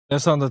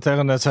That's on the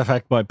TYRANIDS have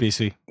hacked my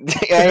PC.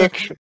 Yeah,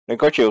 I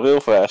got you real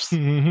fast.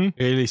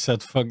 Really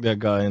said fuck that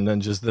guy and then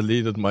just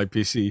deleted my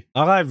PC.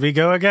 Alright, we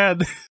go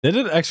again. Did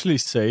it actually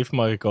save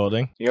my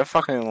recording? You're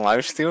fucking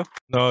live still?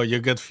 No, you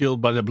get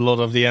fueled by the blood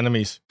of the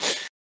enemies.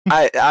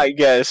 I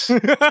guess.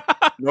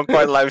 Not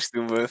quite live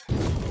still, but...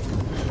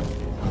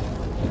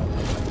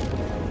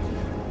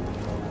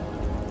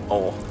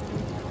 Oh.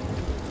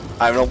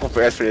 I'm not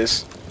prepared for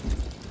this.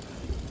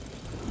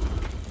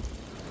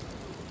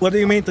 What do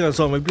you mean,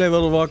 Transform? We play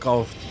World of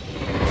Warcraft.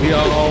 We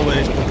are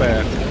always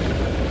prepared.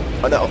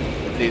 Oh no,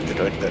 need to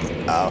do that.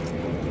 Ow.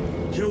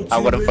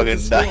 I'm gonna fucking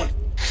die.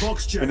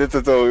 In the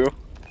tutorial.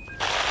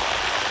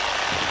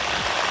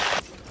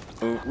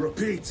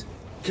 Repeat.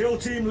 Kill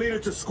team leader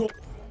to squad.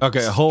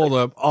 Okay, hold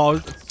up.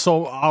 Oh,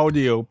 some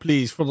audio,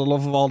 please, for the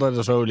love of all that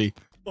is holy.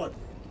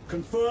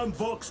 Confirm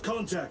Vox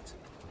contact.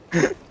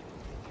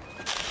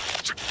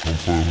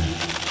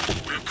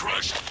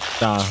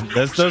 Nah,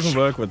 this doesn't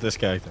work with this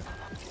character.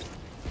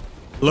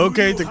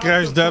 Locate the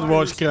crashed dead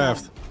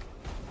watchcraft.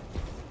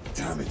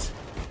 Damn it.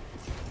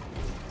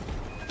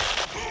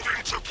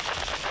 Moving to...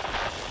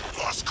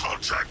 Lost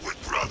contact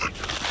with brother.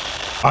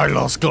 I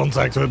lost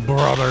contact with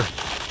brother.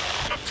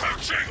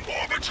 Approaching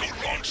orbital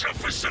launcher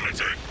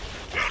facility.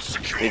 Well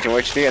secured. Did you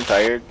watch the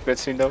entire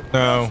cutscene though?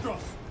 No.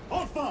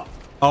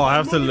 I'll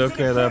have to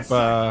look it up.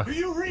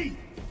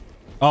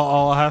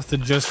 I'll have to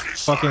just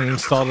fucking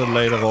install it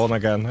later on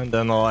again, and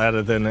then I'll add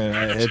it in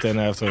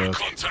afterwards.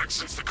 Contact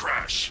since the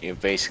crash. You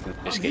basically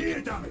just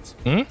get...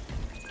 Hmm?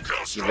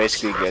 You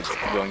basically get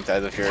going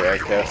out of your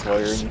aircraft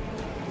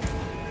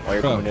while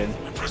you're coming in.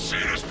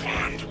 Proceed as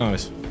planned.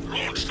 Nice.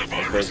 Launch the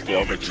virus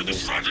bomb into the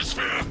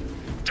stratosphere.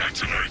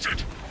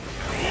 Detonated.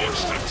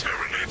 Watch the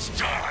Tyranids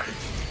die.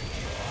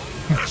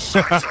 A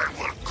sight I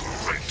will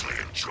greatly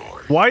enjoy.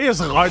 Why is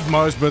right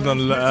mouse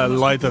button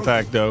light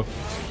attack though?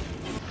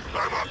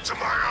 I'm up to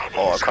my elbows.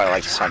 Oh, I quite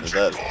like the sound of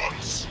that.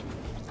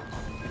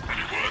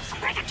 Any word from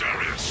Brother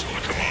Darius, the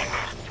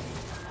commander?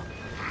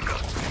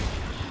 Nothing.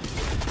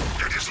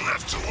 It is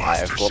left to us I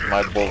have got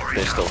my bolt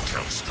pistol.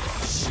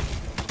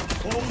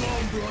 Hold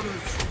on,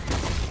 brothers.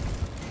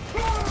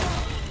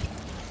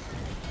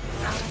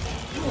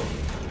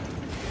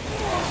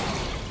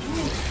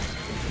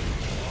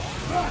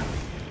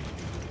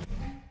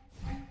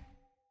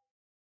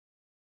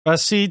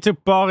 Proceed to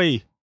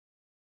party.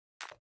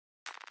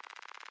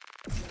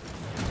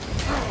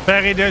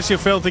 Parry this, you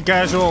filthy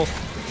casual.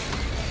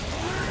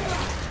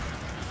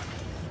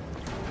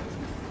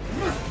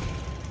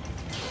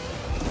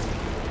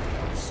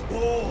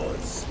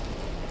 Spores.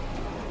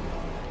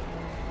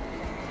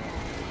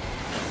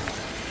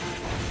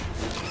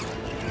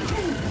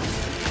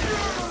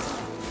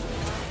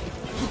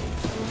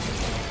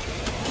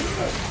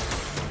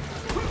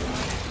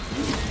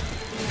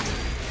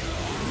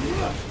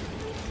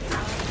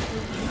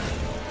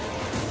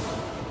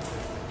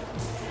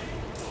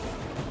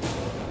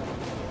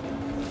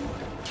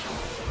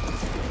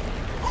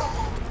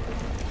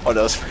 Oh,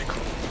 that was pretty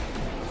cool.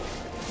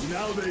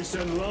 Now they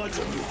send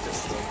larger meat to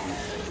stop me.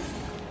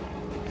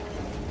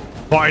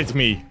 Bite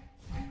me.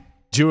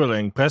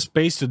 Dueling. Press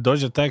space to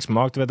dodge attacks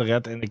marked with a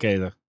red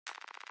indicator.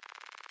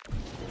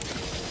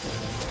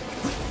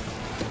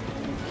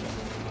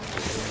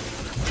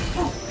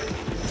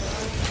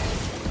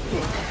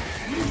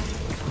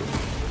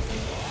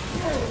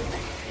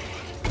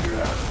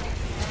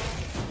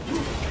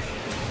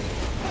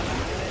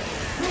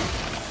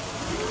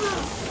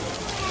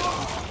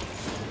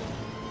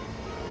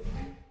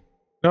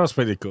 That was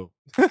pretty cool.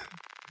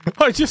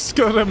 I just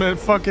got him in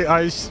fucking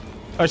ice.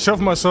 I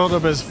shoved my sword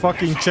up his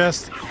fucking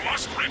chest.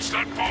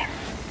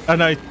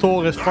 And I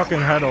tore his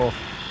fucking head off.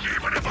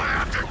 Even if I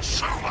have to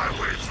chew my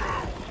way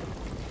through.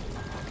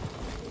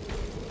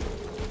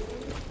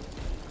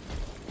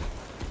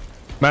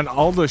 Man,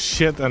 all the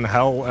shit and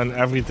hell and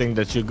everything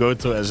that you go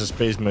through as a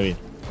space marine.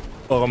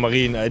 Or a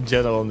marine in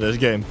general in this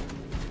game.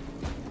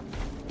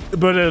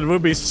 But it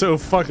would be so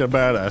fucking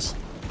badass.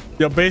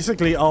 You're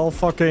basically all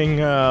fucking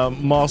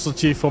Master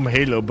Chief from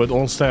Halo, but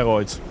on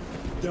steroids.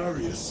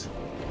 Darius.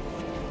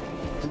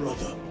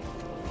 Brother.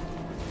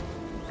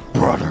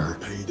 Brother.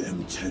 Pay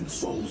them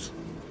tenfold.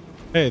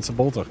 Hey, it's a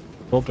bolter.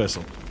 Bolt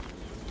pistol.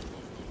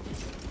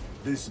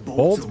 This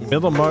Bolt,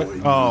 middle mark.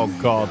 Oh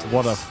god,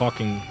 what a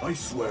fucking... I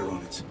swear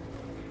on it.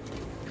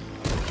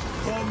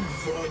 Come,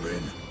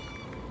 vermin.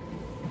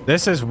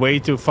 This is way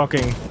too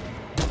fucking...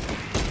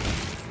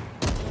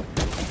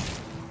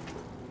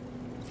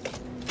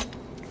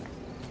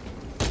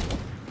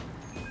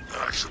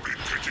 I should be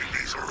picking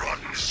these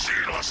rotten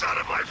seals out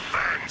of my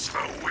fangs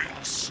for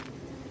weeks.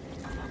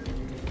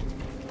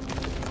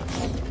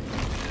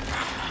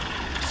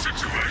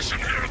 Situation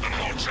here at the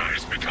launcher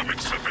is becoming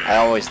severe. I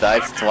always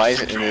died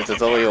twice in the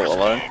tutorial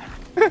alone.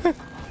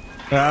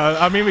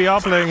 I mean, we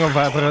are playing a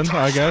veteran,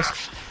 I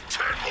guess.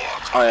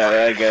 Oh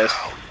yeah, I guess.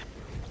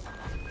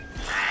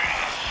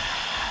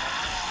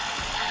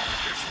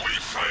 If we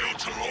fail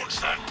to launch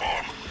that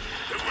bomb,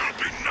 there will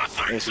be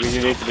nothing. Yes, we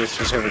need to do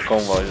specific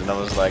combos, and I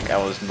was like, I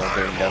was not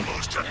doing them.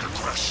 Almost at the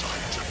crash site.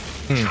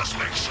 Just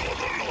make sure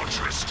the launch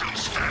structure is still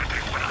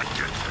standing when I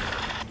get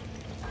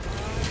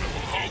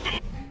there.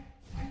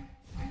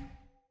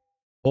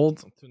 Hold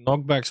to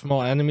knock back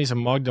small enemies and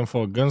mark them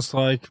for a gun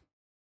strike.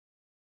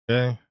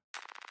 Okay.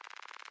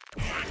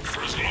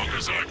 For as long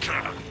as I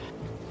can.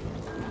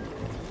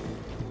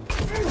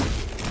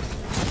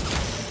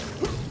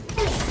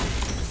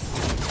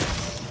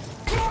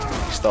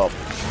 Stop.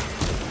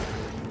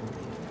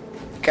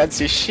 Can't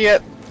see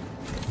shit.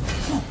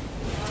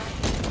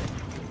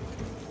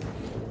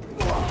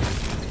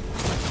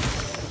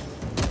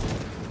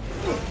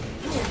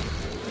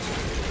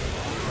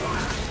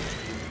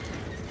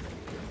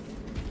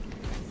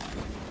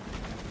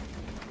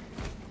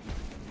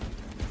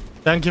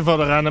 Thank you for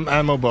the random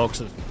ammo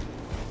boxes.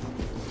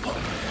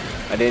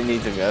 I didn't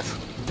need them yet.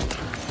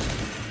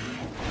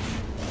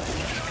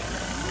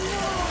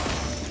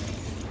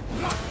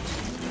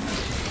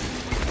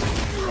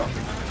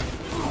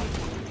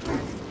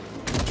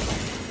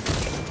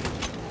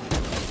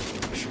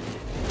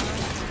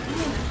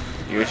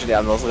 Usually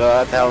I'm not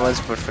at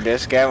helmets, but for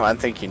this game I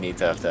think you need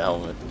to have the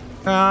helmet.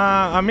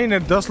 I mean,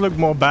 it does look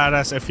more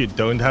badass if you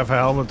don't have a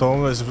helmet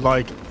on. It's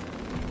like,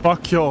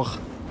 fuck your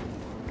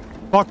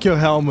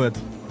helmet.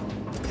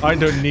 I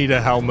don't need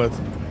a helmet.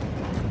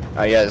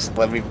 Oh yes,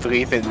 let me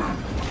breathe in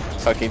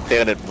fucking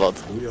Tyranid blood.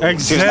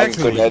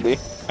 Exactly.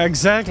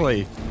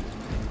 Exactly.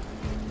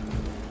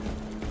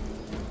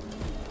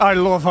 I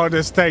love how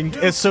this tank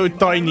is so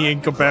tiny in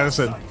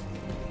comparison.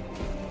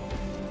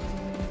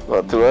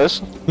 What, to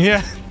us?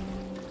 Yeah.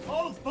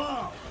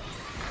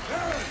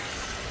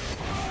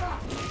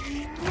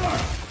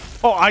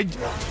 Oh,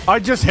 I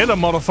just hit a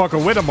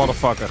motherfucker with a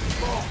motherfucker.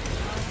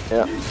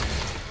 Yeah.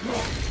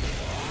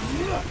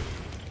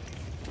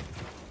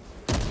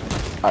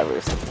 I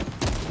missed.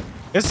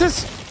 Is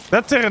this...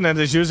 That Tyranid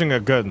is using a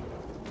gun.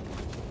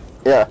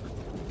 Yeah.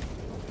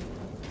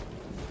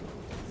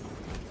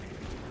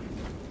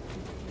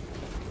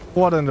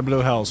 What in the blue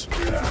hells?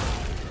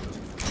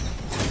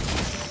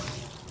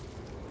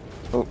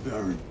 Oh.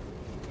 Baron,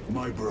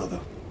 my brother,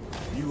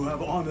 you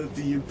have honored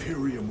the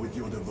Imperium with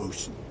your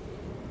devotion.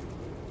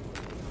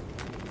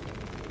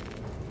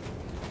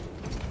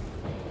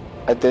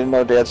 I didn't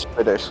know they had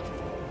spitters.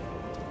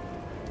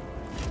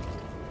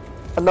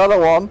 Another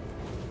one.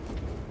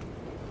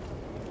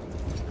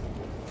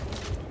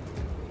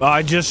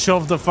 I just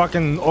shoved the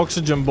fucking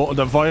oxygen bomb,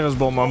 the virus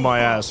bomb on my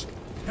ass.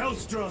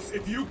 Hellstros,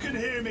 if you can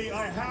hear me,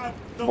 I have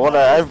the What,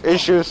 I have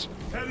issues.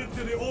 headed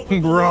to the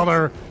orbital.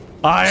 Brother,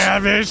 I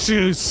have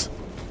issues.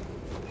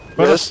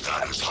 But Yes.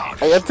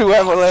 I got 2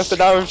 ammo left and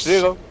now I have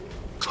 0.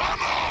 Come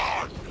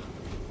on!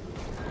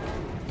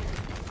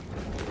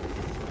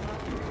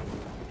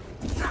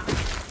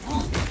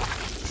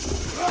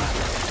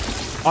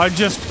 I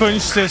just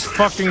punched this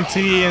fucking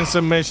T in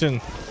submission.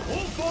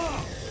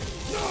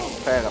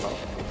 Fair enough.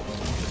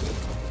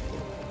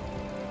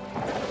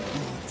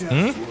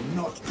 Hmm?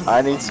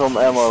 I need some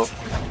ammo.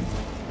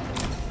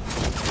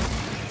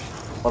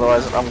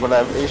 Otherwise I'm gonna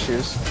have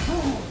issues.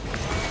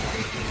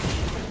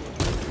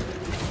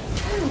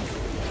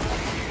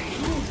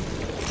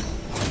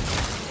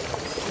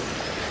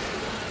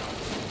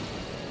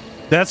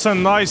 That's a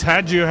nice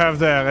head you have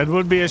there. It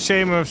would be a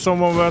shame if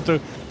someone were to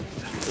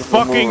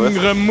fucking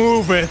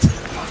remove it.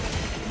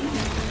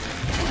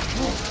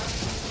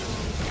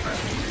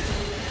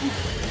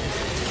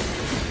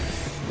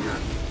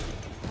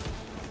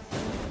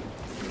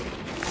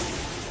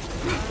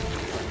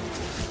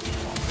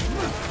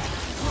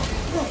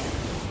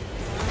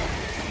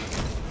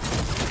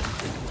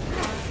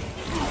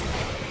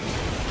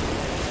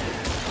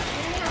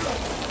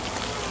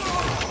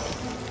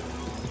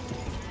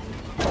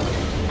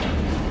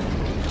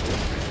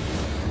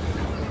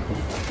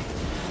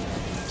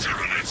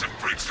 Tyranids have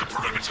breached the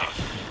perimeter.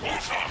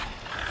 Over.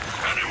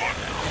 Anyone?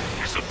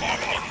 Is the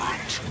bomb en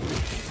route?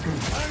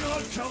 Hang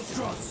on,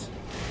 Hellstros.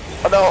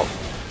 Oh no!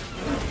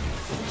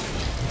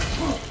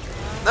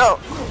 No!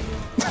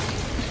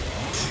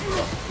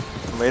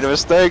 Made a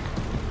mistake.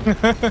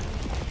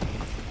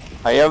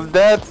 I am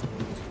dead.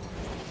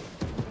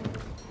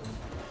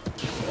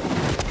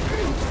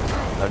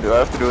 Now do I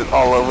have to do it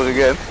all over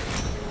again?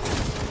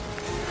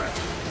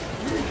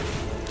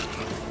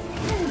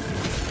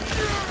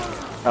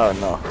 Oh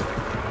no.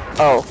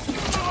 Oh.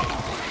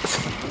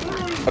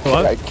 Okay,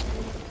 What?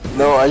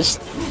 No, I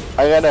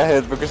ran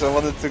ahead because I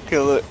wanted to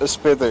kill a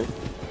spitter.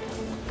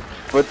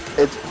 But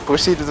it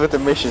proceeded with the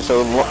mission,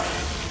 so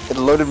it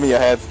loaded me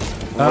ahead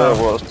where it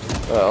was.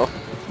 Well,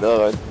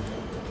 alright.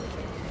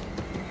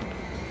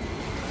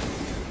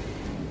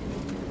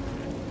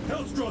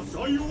 Hellstros,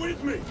 are you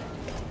with me?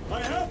 I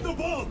have the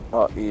bomb.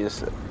 Oh,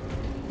 here's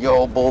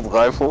your bolt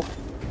rifle.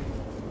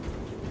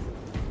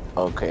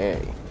 Okay.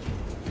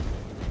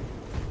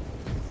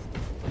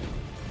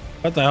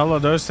 What the hell are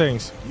those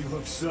things? You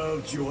have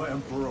served your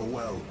Emperor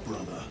well,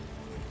 brother.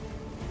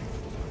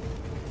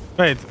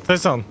 Wait,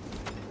 Tristan.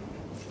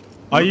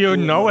 Are you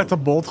now at the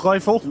bolt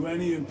rifle? To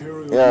any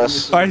Imperial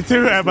Yes. I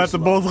too am at the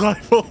bolt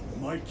rifle.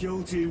 my My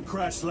kill team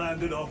crash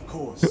landed off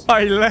course.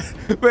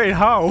 Wait,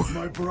 how?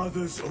 My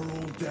brothers are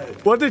all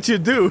dead. What did you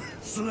do?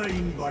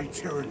 Slain by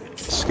Tyranids.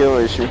 Skill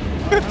issue. I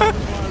have the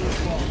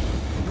virus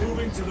bomb.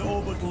 Moving to the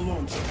orbital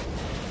launcher.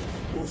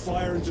 We'll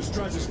fire into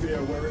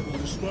stratosphere where it will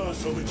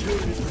disperse over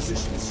Tyranid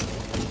positions.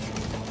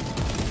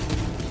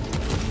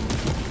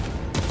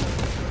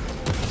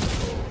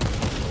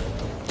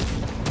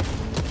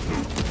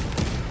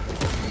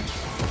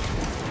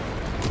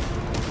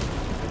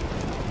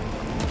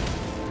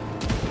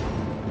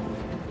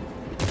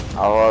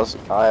 I was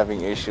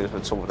having issues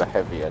with some of the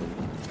heavy end.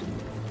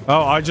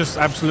 Oh, I just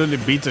absolutely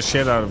beat the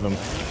shit out of him.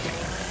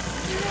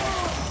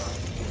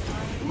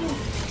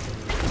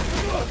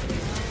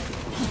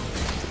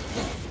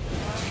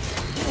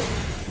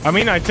 I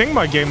mean, I think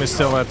my game is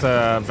still at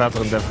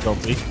veteran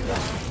difficulty.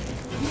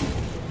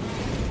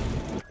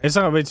 Is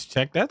there a way to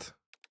check that?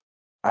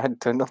 I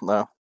do not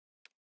know.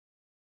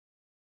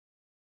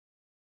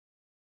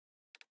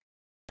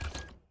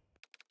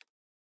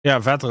 Yeah,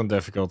 veteran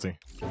difficulty.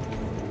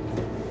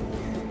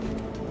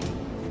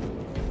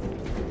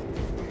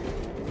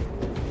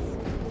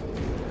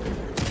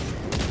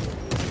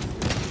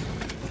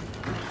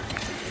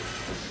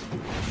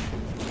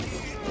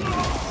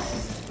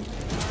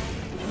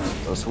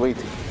 Oh, sweet.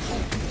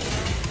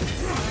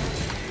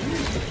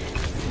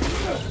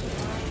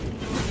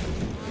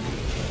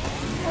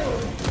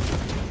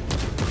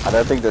 I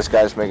don't think this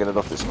guy's making it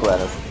off this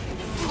planet.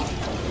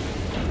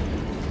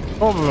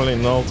 Probably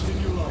not. The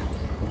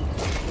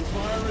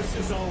virus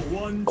is our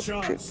one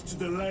chance to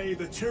delay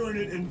the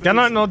Tyranid invasion. Can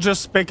I not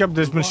just pick up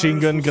this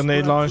machine gun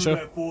grenade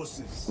launcher?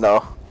 No.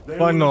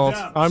 Why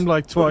not? I'm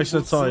like twice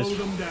that size.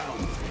 The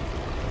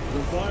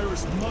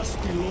virus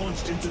must be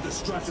launched into the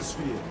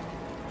stratosphere.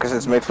 Because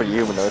it's made for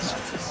humanoids.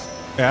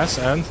 Yes,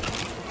 and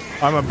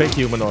I'm a big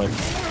humanoid.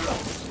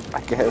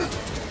 I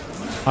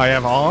guess. I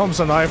have arms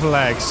and I have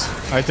legs.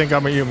 I think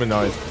I'm a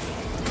humanoid.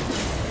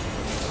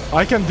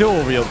 I can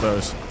dual wield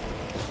those.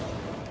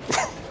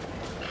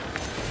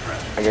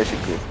 I guess you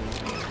could.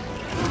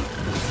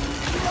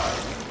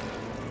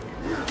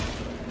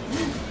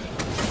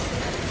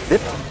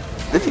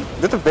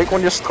 Did the big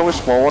one just throw a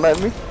small one at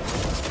me?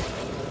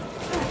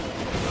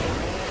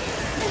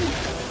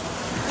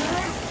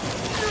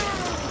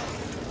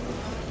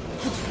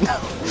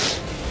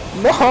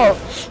 No!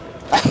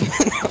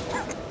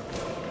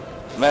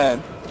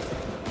 Man.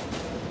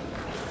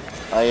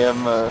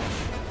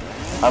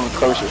 I'm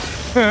atrocious.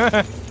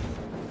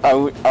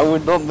 I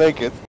would not make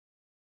it.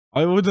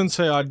 I wouldn't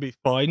say I'd be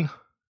fine,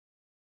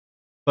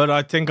 but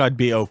I think I'd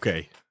be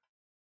okay.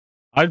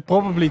 I'd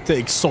probably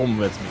take some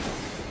with me.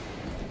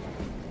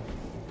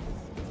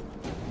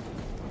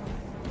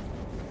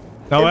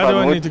 Now where do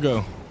I need to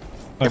go?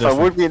 Oh, If I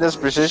would be in this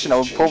position, I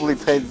would probably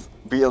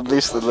be at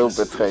least a little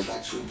bit trained.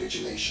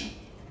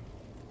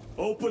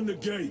 Open the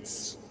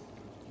gates.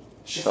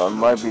 So I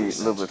might be a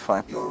little bit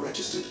fine. You're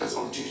registered as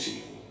on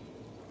duty.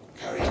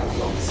 Carry out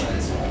your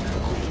assignments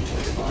according to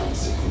divine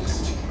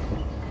synchronicity.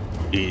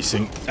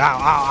 Easing. Ow,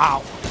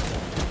 ow,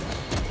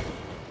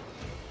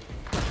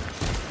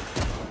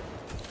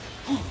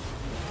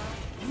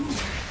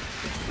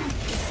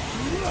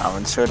 ow. I'm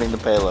inserting the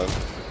payload.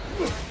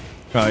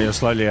 Oh, you're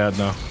slightly ahead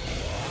now.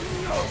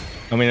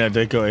 I mean, I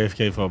did go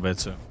AFK for a bit,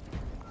 so.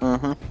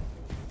 Mm-hmm.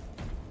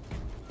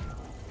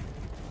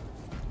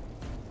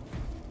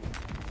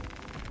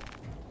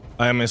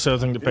 I am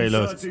inserting the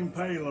payload. Inserting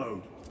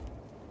payload.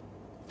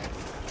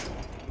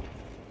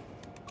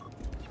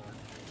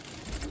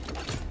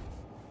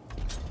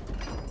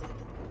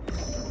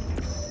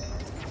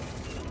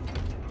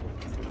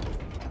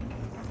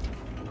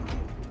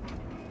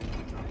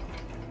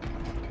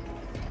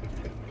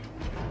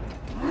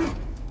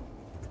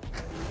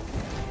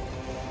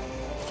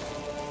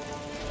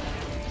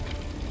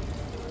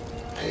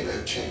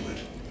 Payload chambered.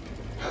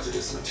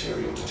 Hazardous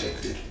material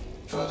detected.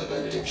 Further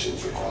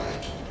benedictions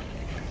required.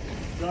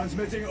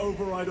 Transmitting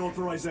override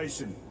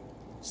authorization.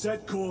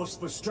 Set course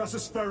for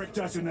stratospheric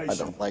detonation. I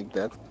don't like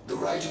that. The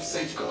rite of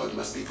safeguard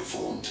must be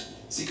performed.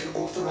 Seek an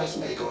authorized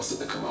Magos at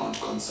the command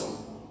console.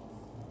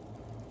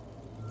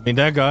 Ain't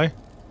that guy?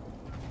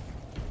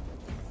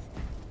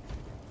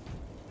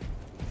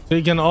 So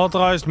you can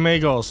authorize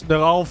Magos. They're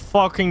all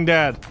fucking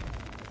dead.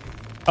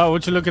 Oh,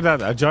 would you look at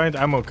that? A giant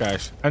ammo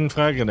cache and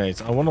frag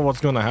grenades. I wonder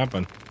what's gonna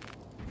happen.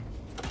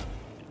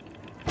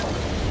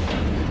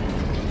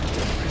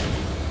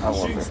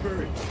 Machine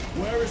Spirit,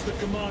 where is the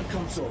command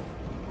console?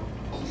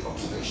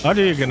 How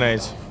do you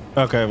grenades?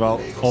 Okay,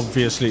 well,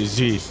 obviously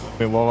Z.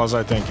 Wait, what was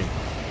I thinking?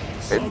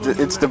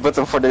 It's the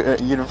button for the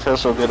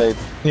universal grenade.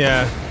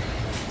 Yeah.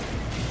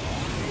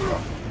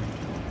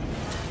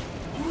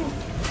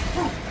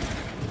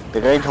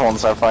 The range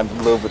ones I find a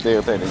little bit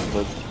irritating,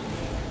 but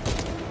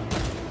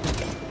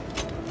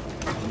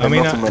I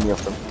mean, not too many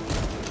of them.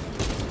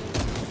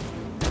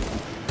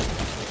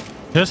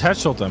 Just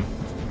headshot them.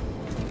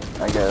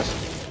 I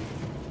guess.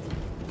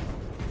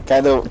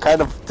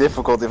 Kind of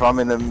difficult if I'm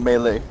in a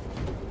melee.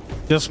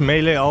 Just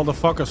melee all the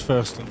fuckers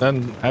first, and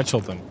then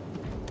headshot them.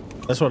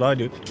 That's what I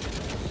do.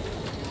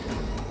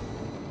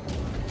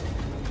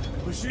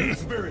 Machine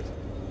Spirit,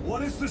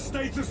 what is the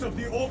status of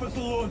the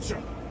orbital launcher?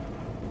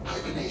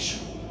 Hibernation.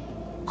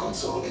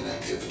 Console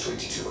inactive for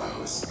 22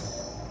 hours.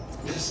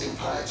 This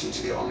impiety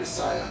to the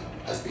Omnissiah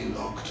has been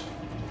logged.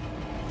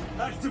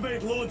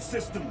 Activate launch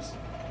systems.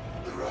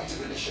 The rite of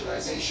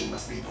initialization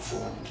must be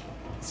performed.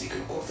 Seek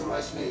an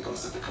authorized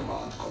Magos at the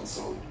command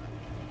console.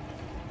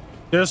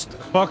 Just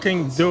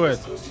fucking do it.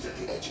 Posted at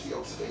the edge of the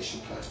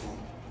observation platform.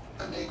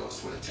 A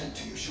Magos will attend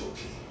to you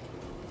shortly.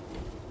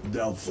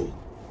 Doubtful.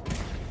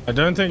 I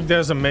don't think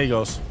there's a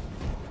Magos.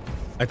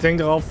 I think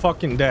they're all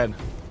fucking dead.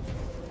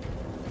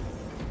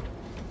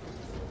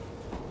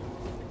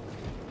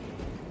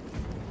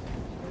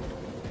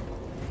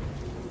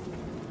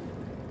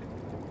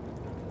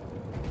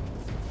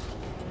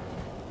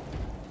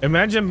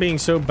 Imagine being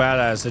so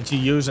badass that you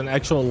use an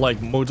actual like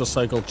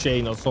motorcycle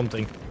chain or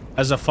something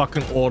as a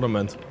fucking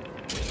ornament.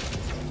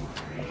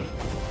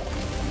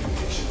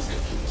 Missions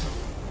complete.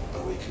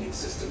 Awakening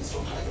systems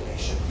from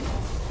hibernation.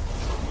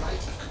 Rite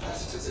of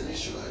capacitors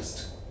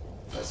initialized.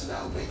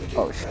 Personnel may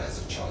begin prayers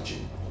of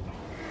charging.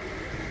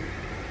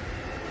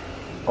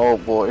 Oh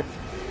boy.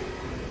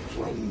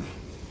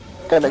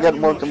 Can I get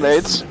more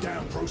grenades?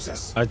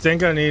 I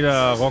think I need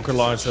a rocket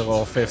launcher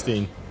or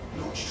 15.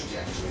 Launch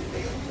trajectory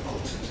may have been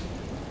altered.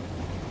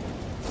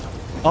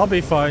 I'll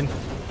be fine.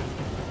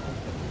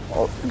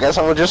 Oh, I guess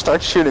I will just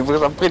start shooting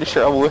because I'm pretty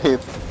sure I will hit.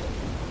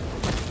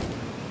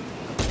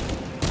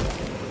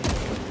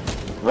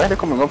 Where are they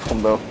coming up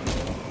from though?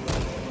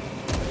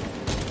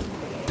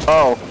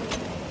 Oh.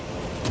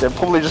 They're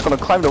probably just gonna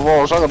climb the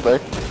walls, aren't they?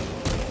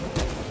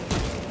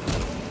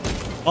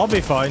 I'll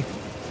be fine.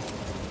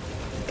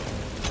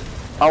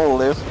 I will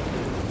live.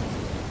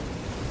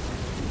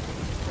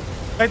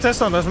 Hey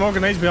Tesla, there's more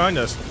grenades behind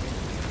us.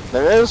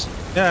 There is?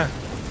 Yeah.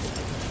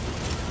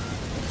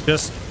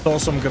 Just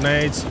toss some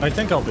grenades. I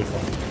think I'll be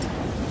fine.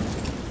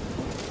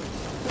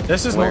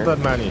 This is Where? not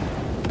that many.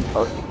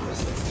 Oh.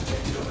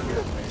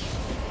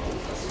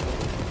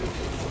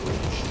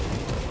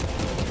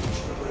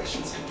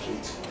 Preparations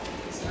complete.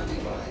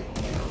 Standing by.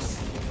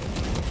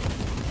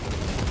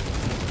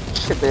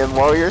 Shit, they had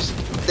warriors.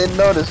 Didn't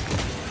notice.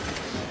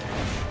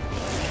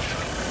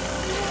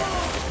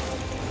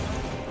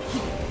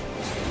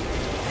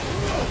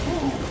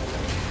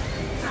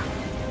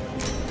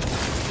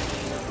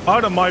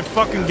 Out of my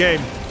fucking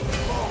game.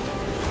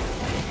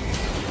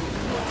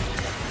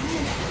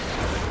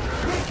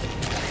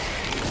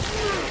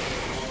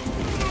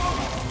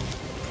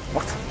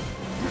 What?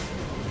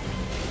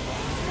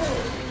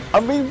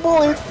 I'm being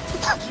bullied.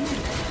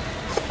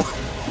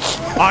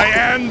 I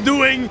am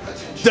doing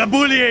the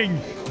bullying.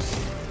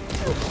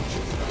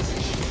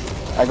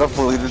 I got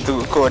bullied into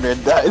a corner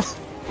and died.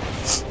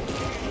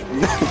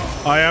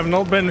 I have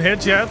not been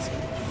hit yet.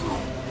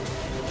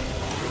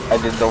 I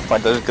don't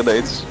find those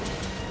grenades.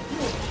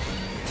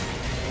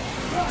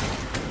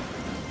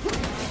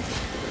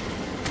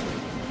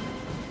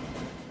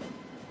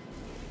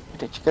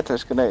 Did you get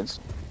those grenades?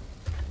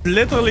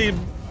 Literally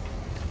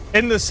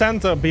in the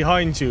center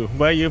behind you,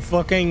 where you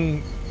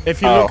fucking...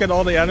 If you look at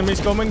all the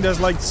enemies coming, there's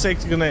like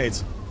 6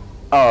 grenades.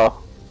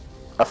 Oh.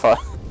 I thought...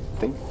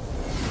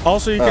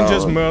 Also, you can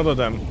just murder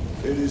them.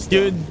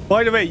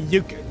 By the way,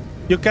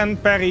 you can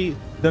parry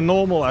the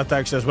normal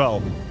attacks as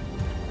well.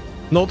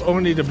 Not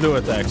only the blue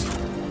attacks.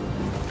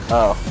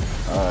 Oh.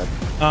 Alright.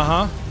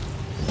 Uh-huh.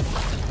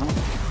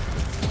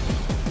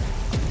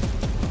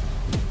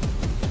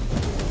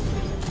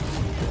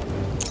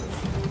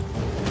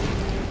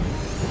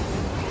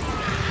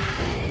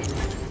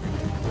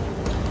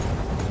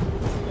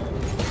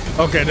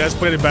 Okay, that's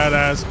pretty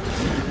badass.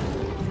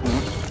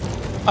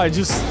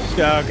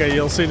 Yeah, okay,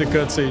 you'll see the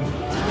cutscene. I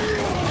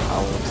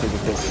won't see the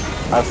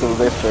cutscene. I have to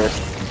live first.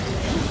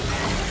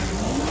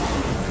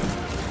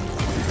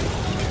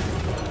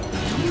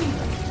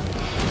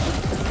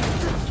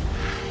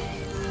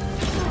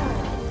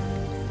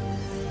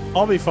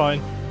 I'll be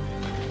fine.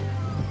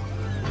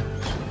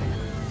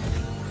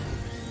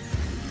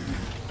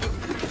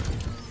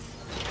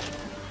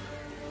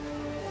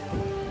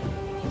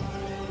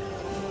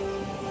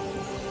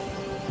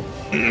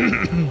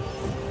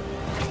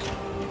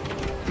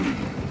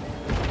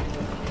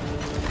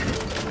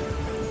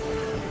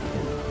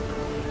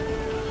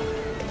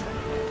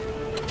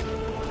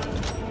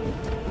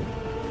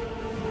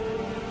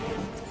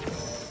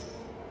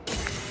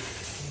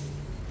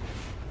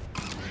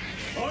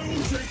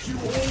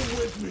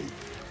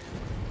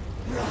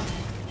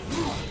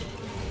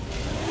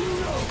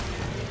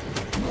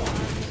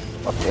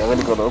 Okay, I'm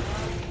gonna go though.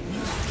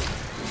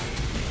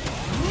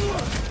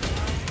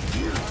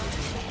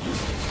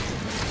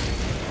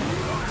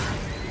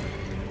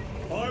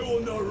 I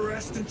will not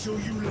rest until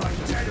you lie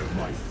dead at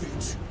my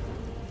feet.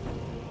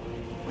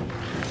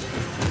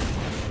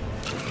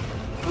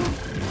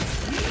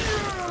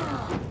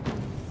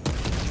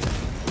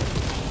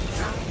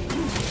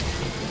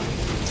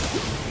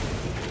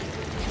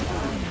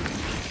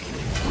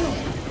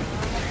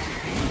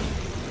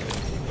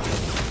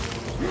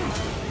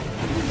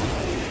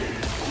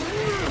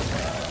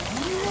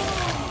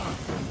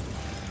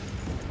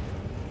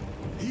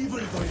 Even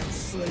if I am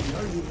slain,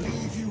 I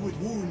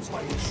with wounds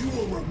by which you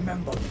will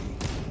remember me.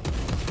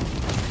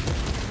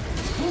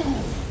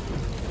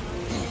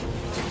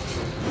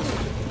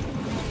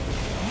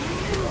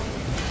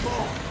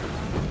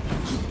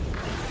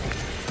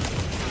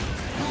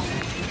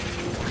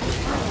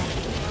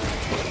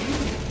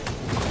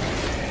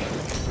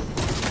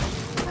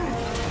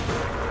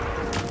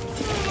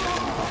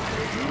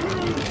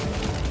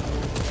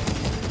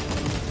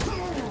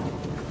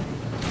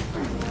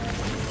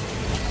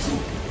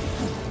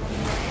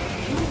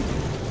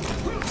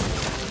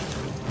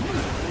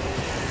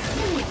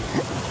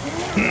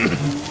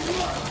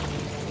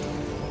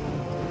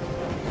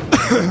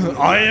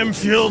 I am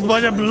fueled by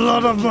the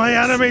blood of my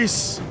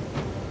enemies.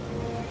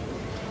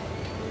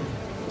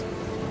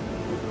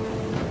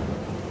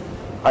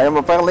 I am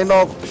apparently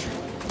not.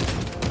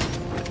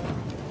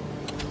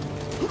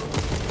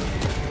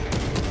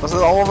 Was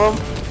it all of them?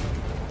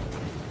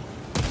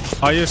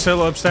 Are you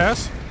still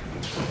upstairs?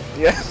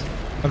 Yes.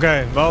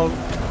 Okay, well,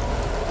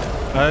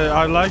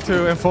 I'd like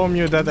to inform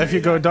you that if you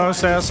go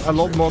downstairs, a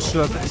lot more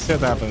shit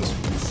happens.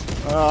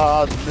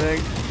 Ah,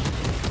 dang.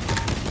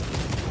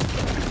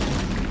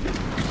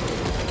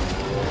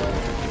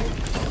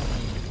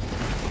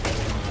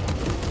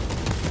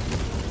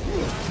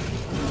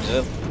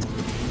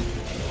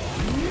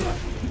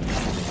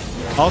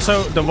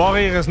 Also, the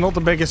warrior is not the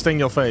biggest thing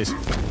you'll face.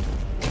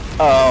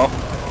 Oh.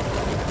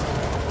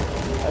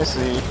 I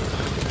see.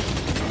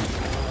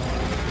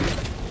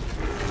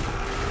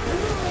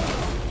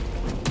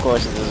 Of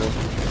course it isn't.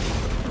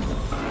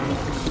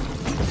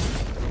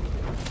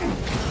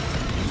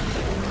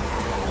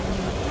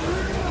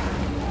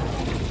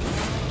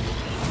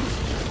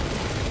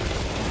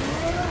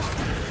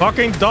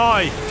 Fucking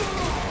die!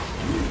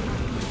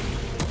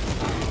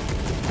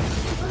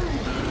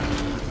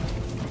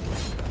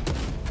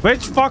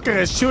 Which fucker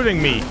is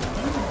shooting me?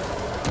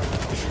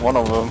 One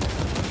of them.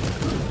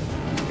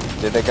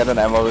 Did they get an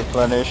ammo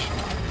replenish?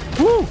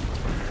 Woo!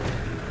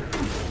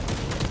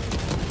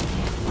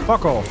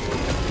 Fuck off.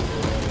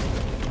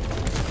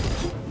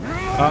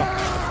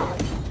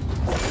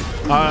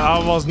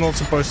 I was not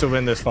supposed to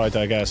win this fight,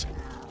 I guess.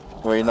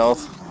 Were you not?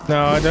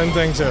 No, I don't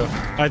think so.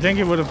 I think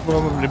he would have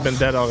probably been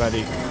dead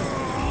already.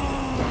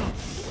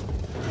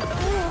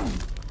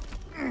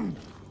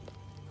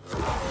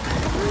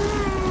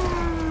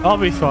 I'll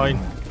be fine.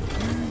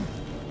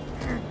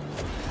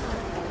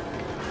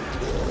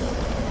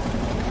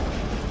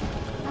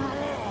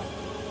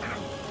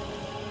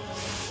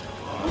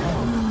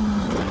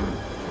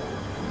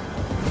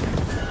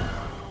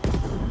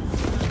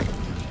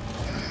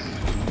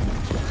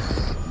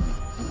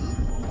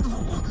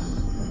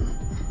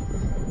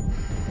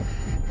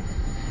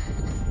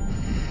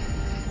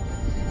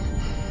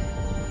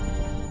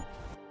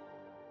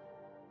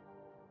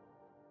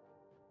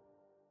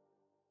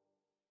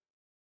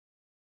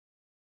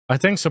 I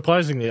think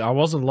surprisingly, I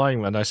wasn't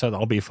lying when I said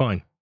I'll be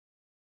fine.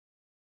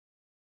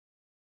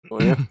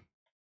 Oh, yeah.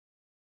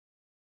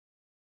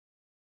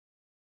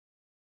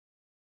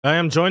 I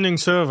am joining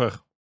server.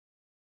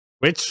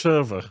 Which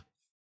server?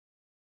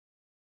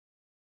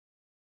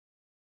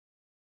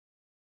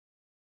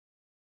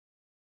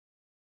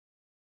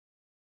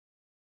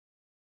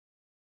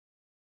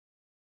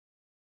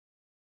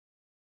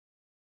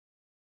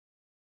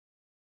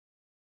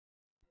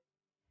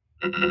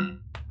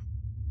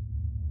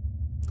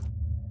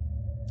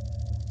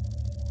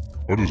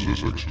 What is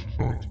this exit?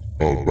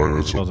 Oh, by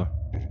itself.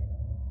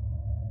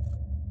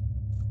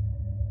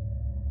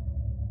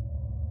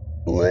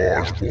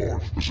 Barrage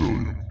bar,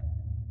 Brazilian.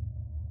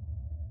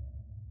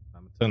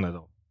 Turn that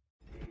off.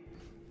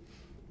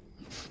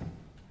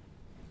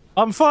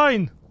 I'm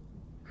fine.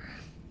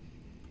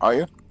 Are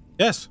you?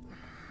 Yes.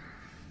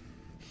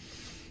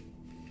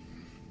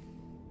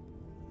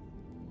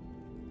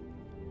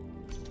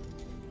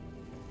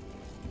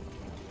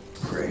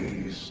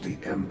 Praise the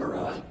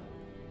Emperor.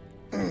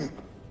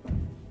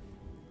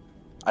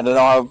 I don't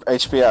know how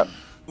HP I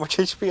much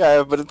HP I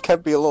have, but it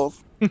can't be a lot.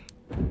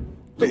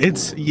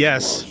 It's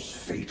yes.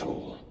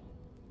 Fatal.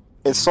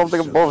 It's something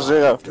above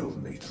zero.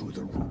 Only through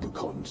the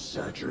Rubicon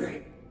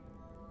surgery.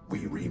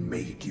 We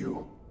remade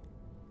you.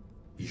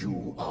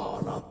 You are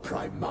a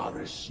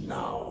Primaris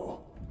now.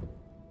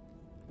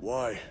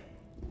 Why?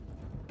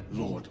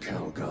 Lord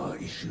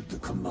Calgar issued the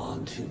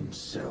command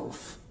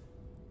himself.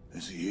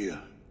 Is he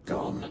here?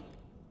 Gone.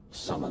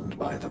 Summoned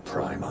by the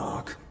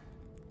Primarch.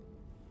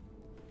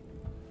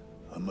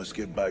 I must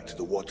get back to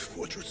the Watch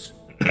Fortress.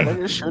 Can I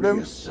just shoot him?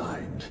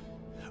 Reassigned.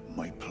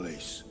 My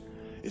place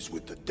is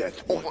with the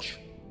Death Watch.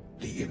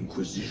 The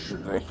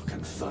Inquisition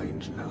can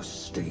find no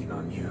stain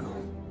on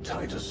you,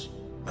 Titus.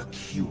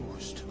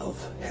 Accused of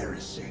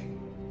heresy.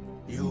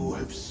 You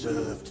have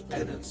served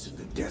penance in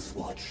the Death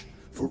Watch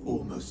for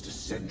almost a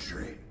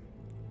century.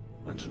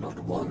 And not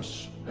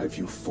once have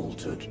you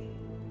faltered.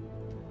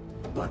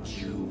 But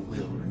you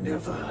will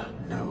never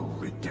know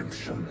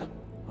redemption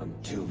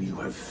until you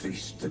have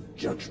faced the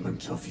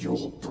judgment of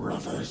your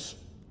brothers.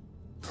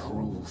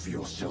 Prove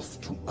yourself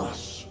to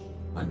us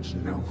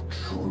and know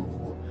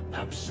true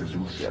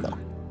absolution.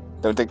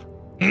 Don't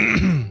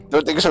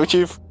think so,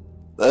 Chief.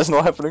 That's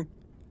not happening.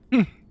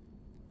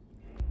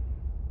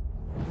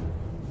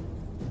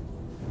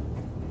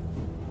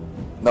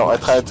 No, I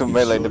tried to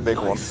melee the big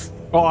one.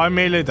 Oh, I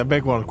meleeed the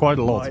big one quite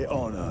a lot. My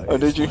honor. Oh,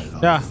 did you?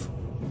 Yeah.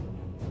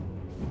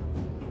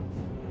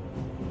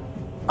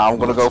 I'm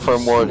gonna go for a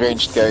more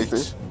ranged character.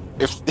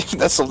 If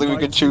that's something we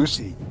can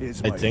choose.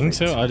 I think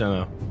so. I don't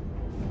know.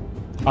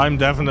 I'm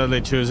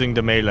definitely choosing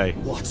the melee.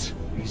 What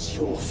is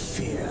your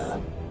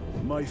fear?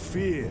 My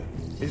fear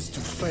is to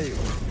fail.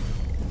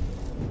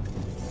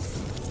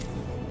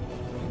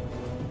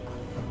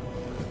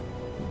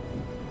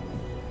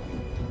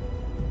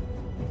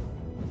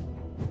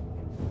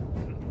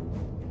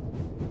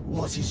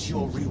 What is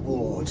your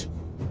reward?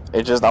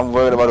 It's just I'm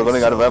worried about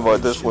running out of ammo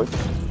at this point.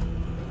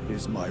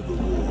 Is my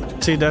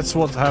reward. See, that's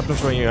what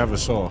happens when you have a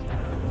sword.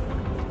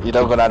 You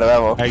don't run out of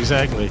ammo.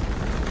 Exactly.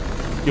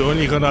 You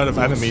only run out of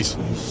enemies.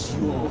 What is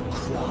your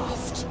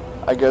craft?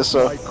 I guess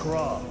so. My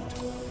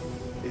craft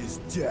is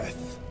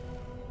death.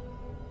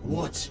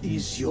 What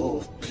is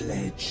your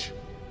pledge?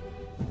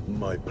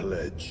 My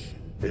pledge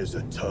is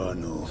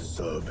eternal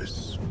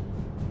service.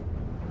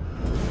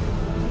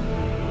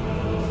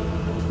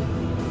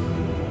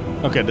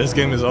 Okay, this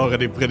game is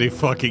already pretty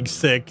fucking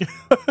sick.